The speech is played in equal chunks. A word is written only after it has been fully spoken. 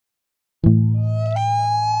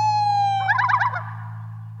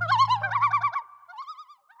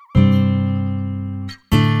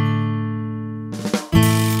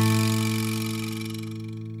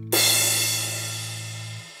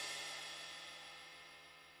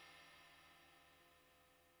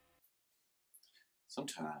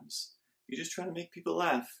Sometimes you're just trying to make people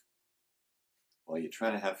laugh while you're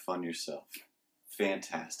trying to have fun yourself.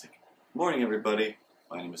 Fantastic. Morning, everybody.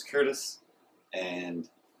 My name is Curtis, and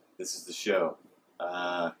this is the show.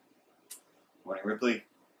 Morning, Ripley.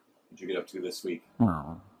 What'd you get up to this week? You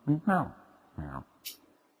had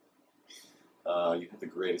the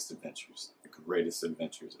greatest adventures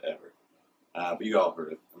ever. But you all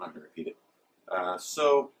heard it. I'm not going to repeat it.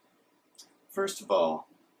 So, first of all,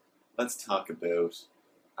 let's talk about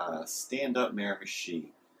StandUp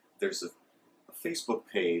Miramichi. There's a Facebook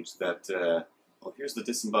page that, well, here's the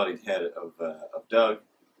disembodied head of Doug.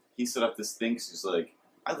 He set up this thing because he's like,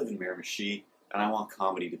 I live in Miramichi, and I want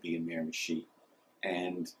comedy to be in Miramichi.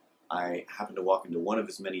 And I happened to walk into one of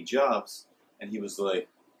his many jobs, and he was like,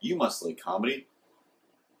 you must like comedy.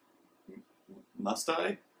 Must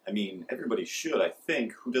I? I mean, everybody should, I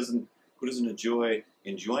think. Who doesn't enjoy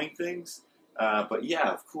enjoying things? But yeah,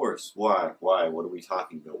 of course. Why? What are we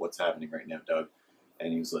talking about? What's happening right now, Doug?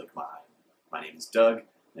 And he was like, my name is Doug.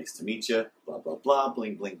 Nice to meet you. Blah, blah, blah.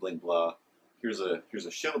 Bling, bling, bling, blah. Here's a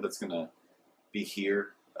show that's going to be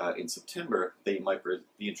here in September that you might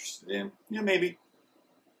be interested in. Yeah, maybe.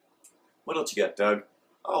 What else you got, Doug?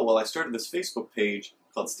 Oh, well, I started this Facebook page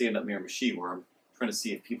called StandUp Miramichi where I'm trying to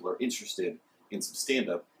see if people are interested in some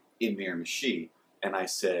stand-up in Miramichi. And I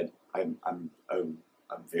said, I'm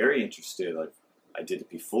very interested. I did it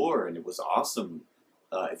before, and it was awesome.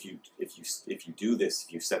 If you do this,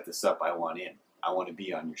 if you set this up, I want in. I want to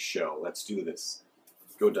be on your show. Let's do this.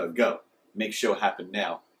 Go, Doug, go. Make show happen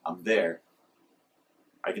now. I'm there.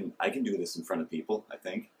 I can do this in front of people. I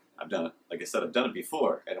think I've done it. Like I said, I've done it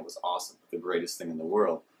before, and it was awesome. The greatest thing in the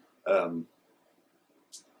world. I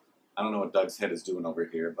don't know what Doug's head is doing over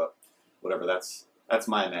here, but whatever. That's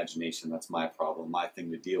my imagination. That's my problem. My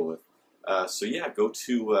thing to deal with. So yeah, go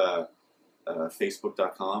to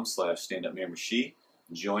Facebook.com/StandUp Miramichi.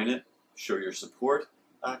 Join it. Show your support.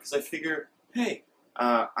 Because I figure, hey,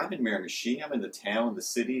 I'm in Miramichi. I'm in the town, the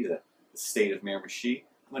city, the state of Miramichi.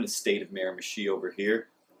 I'm in a state of Miramichi over here.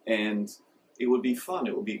 And it would be fun.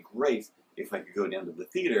 It would be great if I could go down to the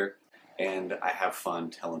theater and I have fun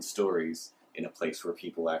telling stories in a place where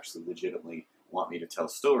people actually legitimately want me to tell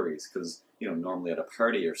stories. Because, you know, normally at a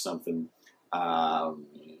party or something, I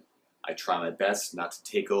try my best not to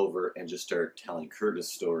take over and just start telling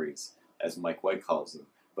Curtis stories, as Mike White calls them.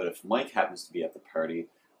 But if Mike happens to be at the party,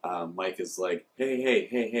 Mike is like,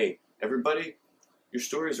 hey, everybody, your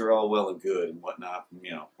stories are all well and good and whatnot. And,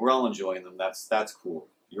 you know, we're all enjoying them. That's cool.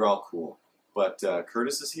 You're all cool. But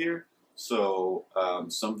Curtis is here, so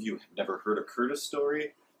some of you have never heard a Curtis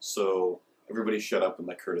story. So everybody shut up and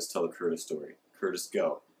let Curtis tell a Curtis story. Curtis,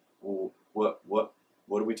 go. What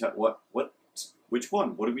are we talking? Which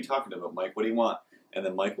one? What are we talking about, Mike? What do you want? And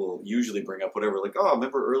then Mike will usually bring up whatever, like, oh,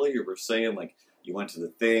 remember earlier you were saying, like, you went to the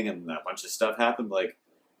thing and a bunch of stuff happened, like,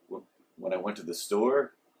 when I went to the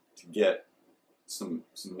store to get some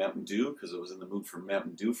Mountain Dew, because I was in the mood for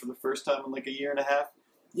Mountain Dew for the first time in, like, a year and a half.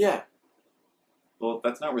 Yeah. Well,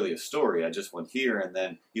 that's not really a story. I just went here, and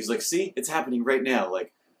then he's like, see, it's happening right now.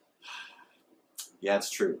 Like, yeah, it's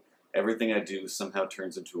true. Everything I do somehow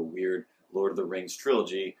turns into a weird Lord of the Rings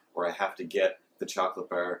trilogy where I have to get the chocolate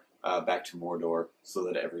bar back to Mordor so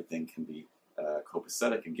that everything can be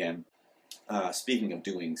copacetic again. Speaking of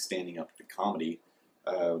standing up to comedy,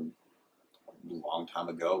 a long time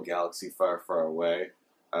ago, galaxy far, far away,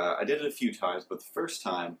 I did it a few times, but the first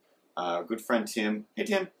time, our good friend Tim, hey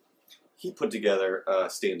Tim, he put together a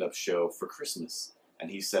stand-up show for Christmas. And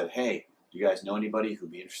he said, hey, do you guys know anybody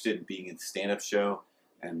who'd be interested in being in the stand-up show?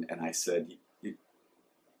 And I said,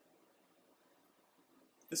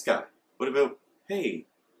 this guy. What about, hey,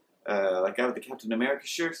 that guy with the Captain America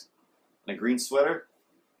shirt and a green sweater,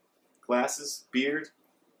 glasses, beard,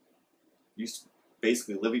 used to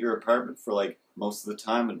basically live at your apartment for like most of the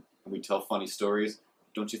time and we tell funny stories.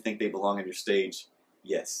 Don't you think they belong on your stage?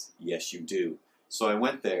 Yes, you do. So I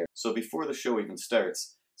went there. So before the show even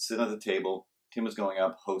starts, sitting at the table, Tim was going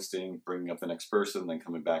up, hosting, bringing up the next person, then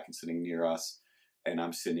coming back and sitting near us. And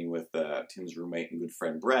I'm sitting with Tim's roommate and good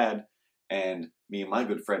friend Brad. And me and my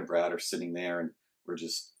good friend Brad are sitting there and we're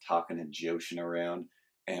just talking and joshing around.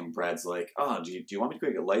 And Brad's like, oh, do you want me to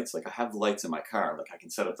go get lights? Like, I have the lights in my car. Like, I can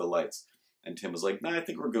set up the lights. And Tim was like, nah, I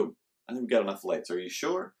think we're good. I think we got enough lights. Are you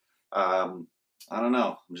sure? I don't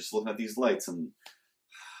know. I'm just looking at these lights and I'm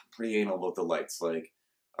pretty anal about the lights. Like,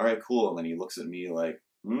 all right, cool. And then he looks at me like,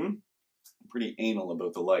 I'm pretty anal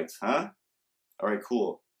about the lights, huh? All right,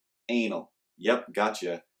 cool. Anal. Yep,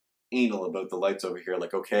 gotcha. Anal about the lights over here.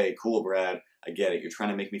 Like, okay, cool, Brad. I get it. You're trying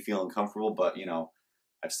to make me feel uncomfortable, but, you know,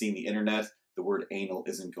 I've seen the internet. The word anal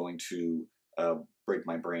isn't going to break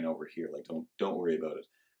my brain over here. Like, don't worry about it.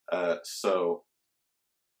 So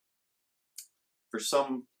for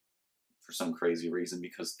some crazy reason,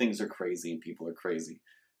 because things are crazy and people are crazy,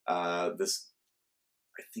 this,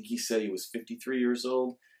 I think he said he was 53 years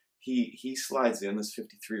old. He slides in. This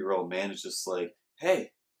 53-year-old man is just like,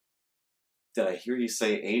 hey, did I hear you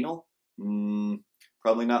say anal?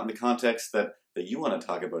 Probably not in the context that you want to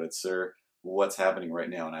talk about it, sir. What's happening right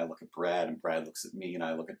now? And I look at Brad, and Brad looks at me, and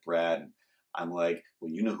I look at Brad, and I'm like,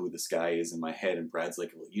 well, you know who this guy is in my head. And Brad's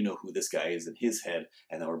like, well, you know who this guy is in his head.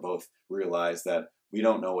 And then we're both realize that we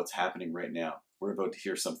don't know what's happening right now. We're about to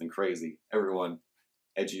hear something crazy. Everyone,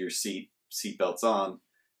 edge of your seatbelts on,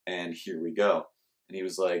 and here we go. And he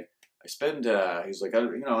was like, he's like, I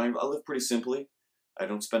live pretty simply. I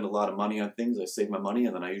don't spend a lot of money on things. I save my money,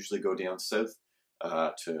 and then I usually go down south to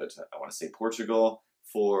I want to say Portugal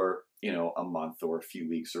for, a month or a few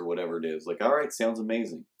weeks or whatever it is. Like, all right, sounds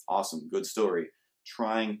amazing. Awesome. Good story.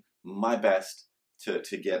 Trying my best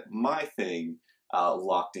to get my thing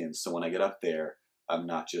locked in. So when I get up there, I'm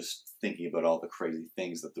not just thinking about all the crazy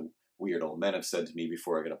things that the weird old men have said to me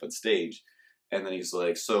before I get up on stage. And then he's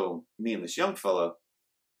like, so me and this young fella,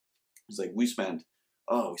 he's like, we spent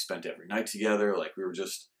every night together. Like we're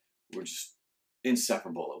just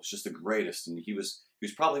inseparable. It was just the greatest. And he was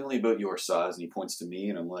probably only about your size. And he points to me,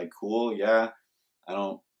 and I'm like, cool, yeah. I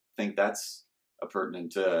don't think that's a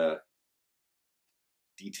pertinent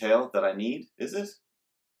detail that I need, is it?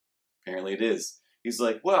 Apparently it is. He's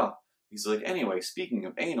like, anyway, speaking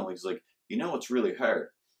of anal, he's like, what's really hard?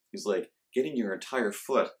 He's like, getting your entire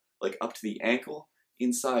foot, like up to the ankle,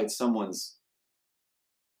 inside someone's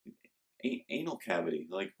anal cavity.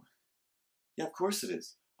 Like, yeah, of course it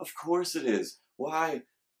is. Of course it is. Why?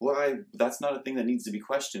 That's not a thing that needs to be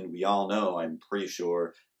questioned. We all know, I'm pretty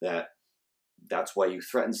sure, that that's why you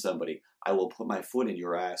threaten somebody. I will put my foot in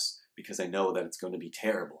your ass because I know that it's going to be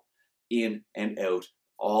terrible. In and out,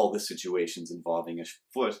 all the situations involving a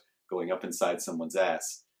foot going up inside someone's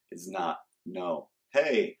ass is not, no.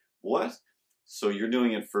 Hey, what? So you're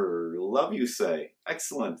doing it for love, you say?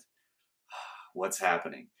 Excellent. What's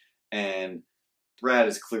happening? And Brad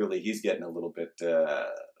is clearly, he's getting a little bit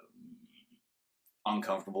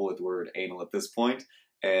uncomfortable with the word anal at this point.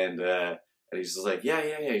 And he's just like,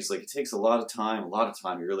 yeah. He's like, it takes a lot of time.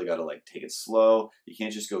 You really got to like take it slow. You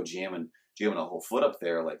can't just go jamming a whole foot up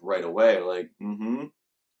there like right away. Like,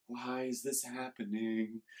 why is this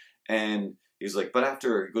happening? And he's like, but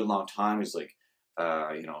after a good long time, he's like,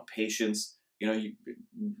 patience.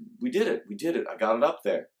 We did it. I got it up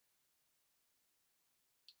there.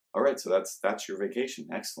 All right, so that's your vacation.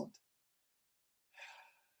 Excellent.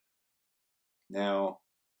 Now,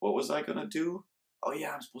 what was I gonna do? Oh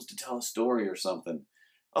yeah, I'm supposed to tell a story or something.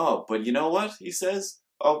 Oh, but you know what? He says,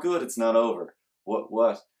 oh good, it's not over.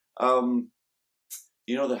 What?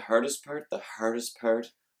 The hardest part? The hardest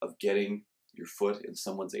part of getting your foot in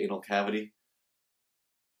someone's anal cavity?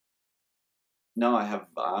 No, I have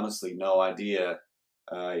honestly no idea.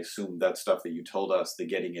 I assume that stuff that you told us, the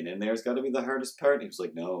getting it in there has got to be the hardest part. And he was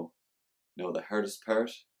like, no, the hardest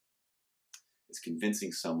part is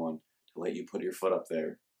convincing someone to let you put your foot up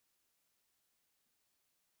there.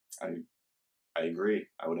 I agree.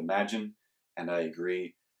 I would imagine, and I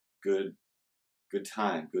agree. Good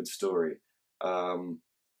time, good story.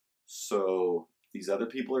 So these other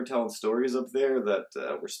people are telling stories up there that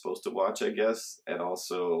we're supposed to watch, I guess, and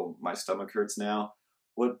also my stomach hurts now.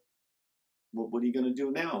 What are you gonna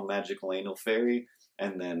do now, magical anal fairy?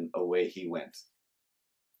 And then away he went,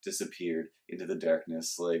 disappeared into the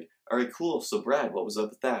darkness. Like, all right, cool. So Brad, what was up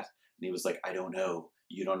with that? And he was like, I don't know.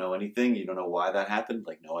 You don't know anything? You don't know why that happened?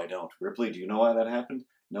 Like, no, I don't. Ripley, do you know why that happened?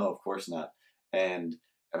 No, of course not. And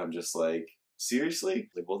I'm just like, seriously?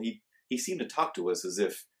 Like, well, he seemed to talk to us as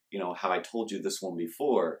if, how I told you this one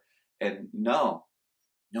before. And no,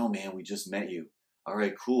 man, we just met you. All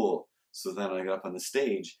right, cool. So then I got up on the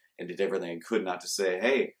stage and did everything I could not to say,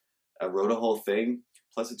 hey, I wrote a whole thing.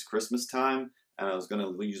 Plus it's Christmas time, and I was going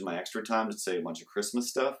to use my extra time to say a bunch of Christmas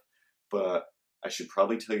stuff. But I should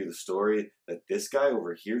probably tell you the story that this guy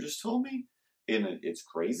over here just told me. And it's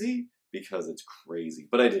crazy because it's crazy.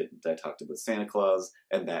 But I didn't. I talked about Santa Claus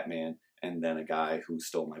and Batman and then a guy who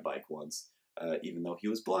stole my bike once, even though he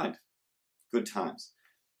was blind. Good times.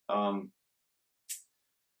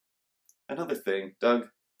 Another thing, Doug,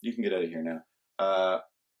 you can get out of here now.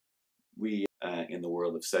 We, in the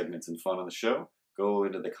world of segments and fun on the show, go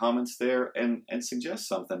into the comments there and suggest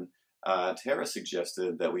something. Tara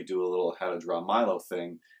suggested that we do a little how to draw Milo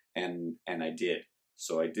thing, and I did.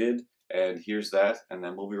 So I did, and here's that, and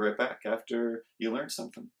then we'll be right back after you learn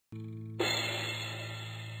something.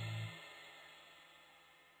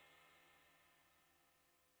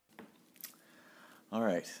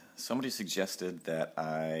 Alright, somebody suggested that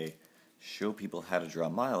I show people how to draw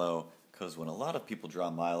Milo, because when a lot of people draw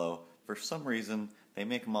Milo, for some reason, they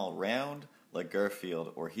make them all round, like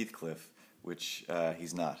Garfield or Heathcliff, which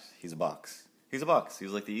he's not. He's a box. He's a box.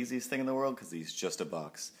 He's like the easiest thing in the world, because he's just a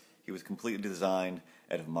box. He was completely designed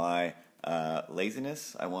out of my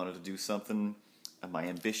laziness. I wanted to do something, and my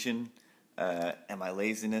ambition, and my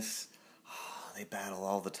laziness, they battle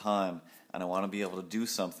all the time, and I want to be able to do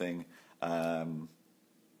something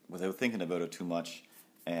without thinking about it too much,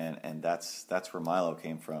 and that's where Milo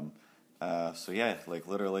came from. So yeah, like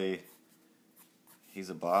literally, he's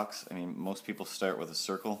a box. I mean, most people start with a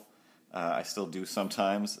circle. I still do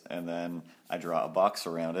sometimes, and then I draw a box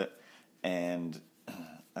around it, and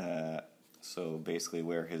so basically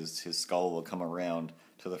where his skull will come around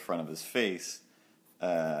to the front of his face,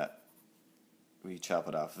 we chop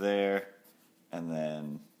it off there, and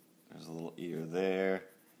then there's a little ear there,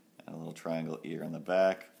 and a little triangle ear in the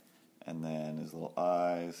back, and then his little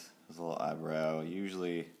eyes, his little eyebrow,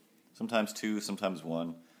 usually, sometimes two, sometimes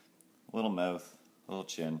one, little mouth, little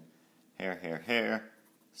chin, hair,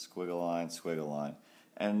 squiggle line,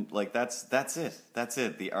 and like that's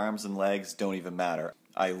it. The arms and legs don't even matter.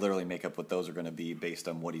 I literally make up what those are going to be based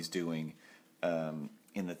on what he's doing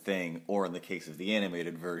in the thing, or in the case of the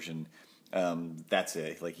animated version, that's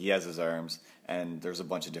it. Like, he has his arms, and there's a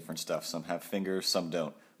bunch of different stuff. Some have fingers, some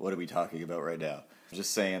don't. What are we talking about right now? I'm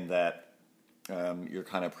just saying that you're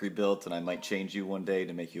kind of pre-built, and I might change you one day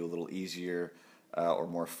to make you a little easier or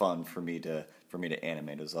more fun for me to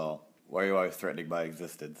animate is all. Why are you always threatening my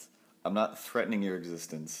existence? I'm not threatening your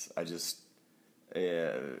existence. I just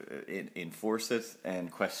enforce it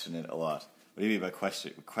and question it a lot. What do you mean by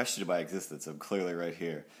question my existence? I'm clearly right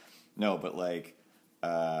here. No, but like,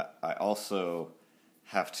 I also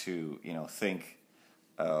have to, think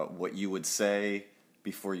what you would say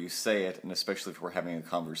before you say it, and especially if we're having a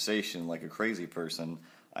conversation like a crazy person,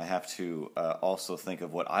 I have to also think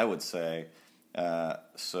of what I would say.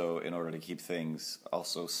 So in order to keep things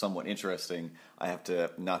also somewhat interesting, I have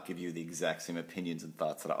to not give you the exact same opinions and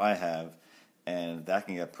thoughts that I have, and that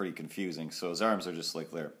can get pretty confusing. So his arms are just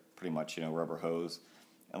like they're pretty much, rubber hose.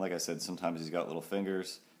 And like I said, sometimes he's got little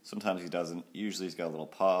fingers, sometimes he doesn't. Usually he's got a little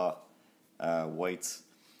paw, whites,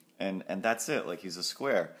 and that's it. Like, he's a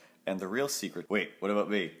square. And the real secret... Wait, what about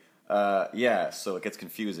me? Yeah, so it gets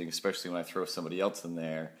confusing, especially when I throw somebody else in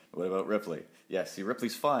there. What about Ripley? Yeah, see,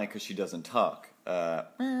 Ripley's fine because she doesn't talk.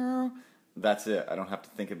 That's it. I don't have to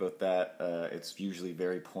think about that. It's usually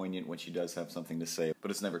very poignant when she does have something to say,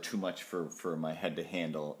 but it's never too much for my head to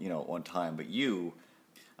handle, at one time. But I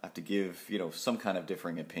have to give, some kind of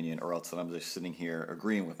differing opinion, or else I'm just sitting here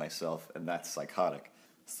agreeing with myself, and that's psychotic.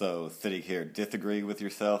 So, sitting here disagreeing with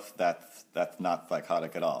yourself, that's not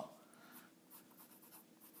psychotic at all.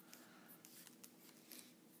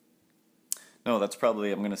 No, that's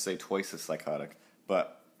probably, I'm going to say twice as psychotic,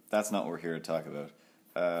 but that's not what we're here to talk about.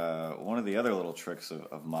 One of the other little tricks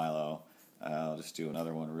of Milo, I'll just do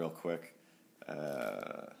another one real quick.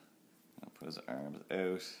 I'll put his arms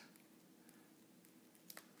out.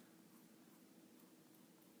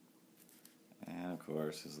 And of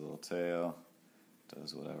course, his little tail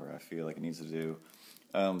does whatever I feel like it needs to do.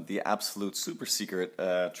 The absolute super secret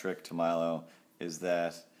trick to Milo is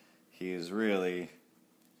that he is really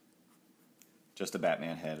just a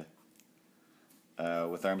Batman head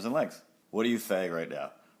with arms and legs. What do you fag right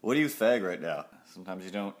now? What do you fag right now? Sometimes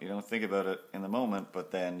you don't think about it in the moment,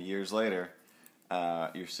 but then years later,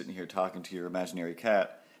 you're sitting here talking to your imaginary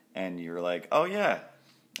cat, and you're like, oh yeah,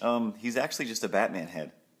 he's actually just a Batman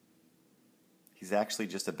head. He's actually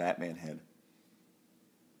just a Batman head.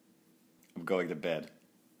 I'm going to bed.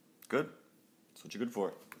 Good. That's what you're good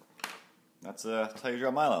for. That's how you draw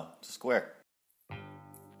Milo. It's a square.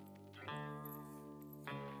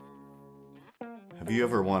 Have you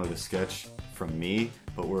ever wanted a sketch from me,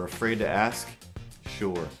 but were afraid to ask?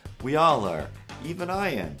 Sure, we all are. Even I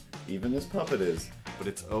am. Even this puppet is. But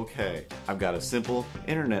it's okay. I've got a simple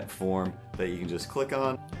internet form that you can just click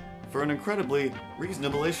on for an incredibly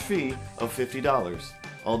reasonable-ish fee of $50.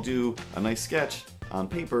 I'll do a nice sketch on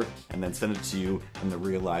paper and then send it to you in the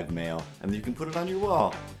real live mail, and you can put it on your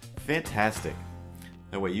wall. Fantastic.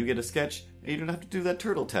 That way you get a sketch and you don't have to do that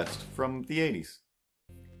turtle test from the 80s.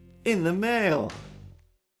 In the mail!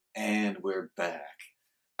 And we're back.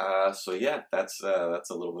 So yeah, that's a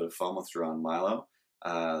little bit of fun with drawing Milo.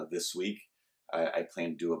 This week I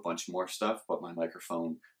plan to do a bunch more stuff, but my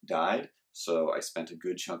microphone died, so I spent a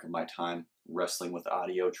good chunk of my time wrestling with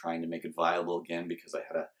audio, trying to make it viable again, because I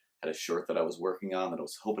had a short that I was working on that I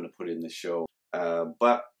was hoping to put in the show.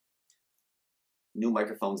 But new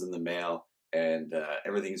microphones in the mail. and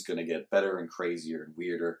everything's going to get better and crazier and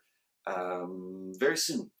weirder very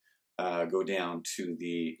soon. Go down to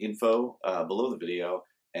the info below the video,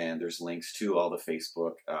 and there's links to all the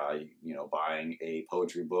Facebook, buying a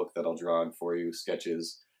poetry book that I'll draw on for you,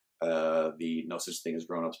 sketches, the No Such Thing as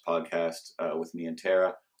Grown Ups podcast with me and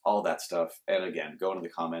Tara, all that stuff. And again, go into the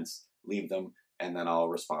comments, leave them, and then I'll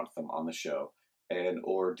respond to them on the show.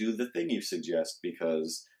 Or do the thing you suggest,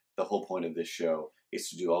 because the whole point of this show is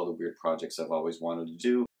to do all the weird projects I've always wanted to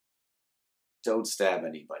do. Don't stab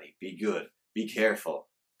anybody. Be good. Be careful.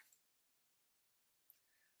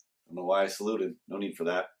 I don't know why I saluted. No need for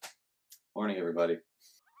that. Morning, everybody.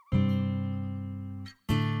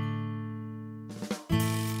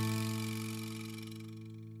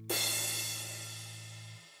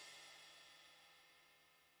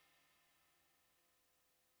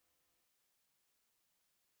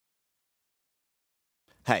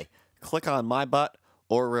 Hey, click on my butt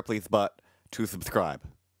or Ripley's butt to subscribe.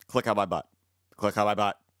 Click on my butt. Click on my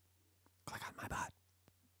butt. Click on my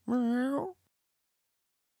butt.